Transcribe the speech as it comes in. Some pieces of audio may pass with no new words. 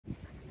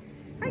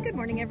Hi, good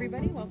morning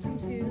everybody. Welcome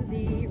to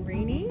the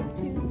rainy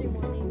Tuesday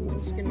morning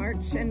Munchkin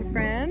March and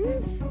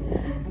friends.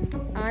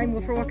 I'm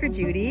Woofer Walker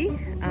Judy.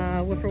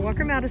 Woofer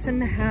Walker Madison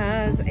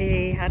had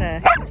a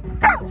exam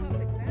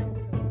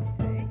to go to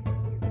today, you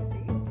can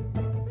see.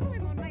 So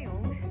I'm on my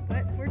own,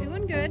 but we're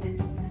doing good.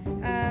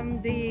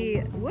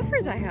 The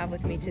woofers I have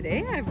with me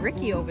today, I have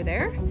Ricky over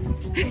there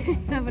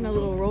having a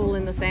little roll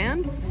in the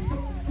sand.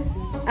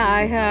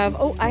 I have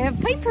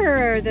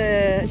Piper,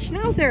 the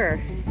schnauzer.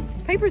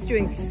 Piper's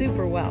doing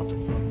super well.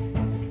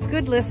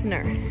 Good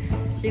listener.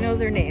 She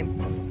knows her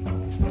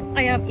name.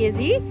 I have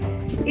Izzy.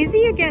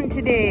 Izzy again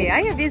today.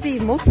 I have Izzy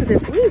most of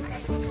this week.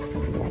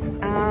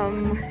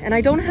 And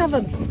I don't have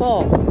a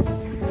ball,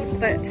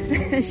 but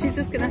she's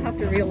just gonna have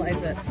to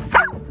realize it.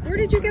 Where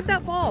did you get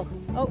that ball?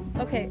 Oh,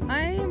 okay.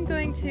 I am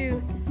going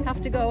to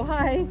have to go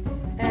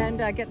and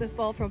get this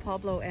ball from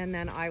Pablo, and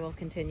then I will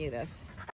continue this.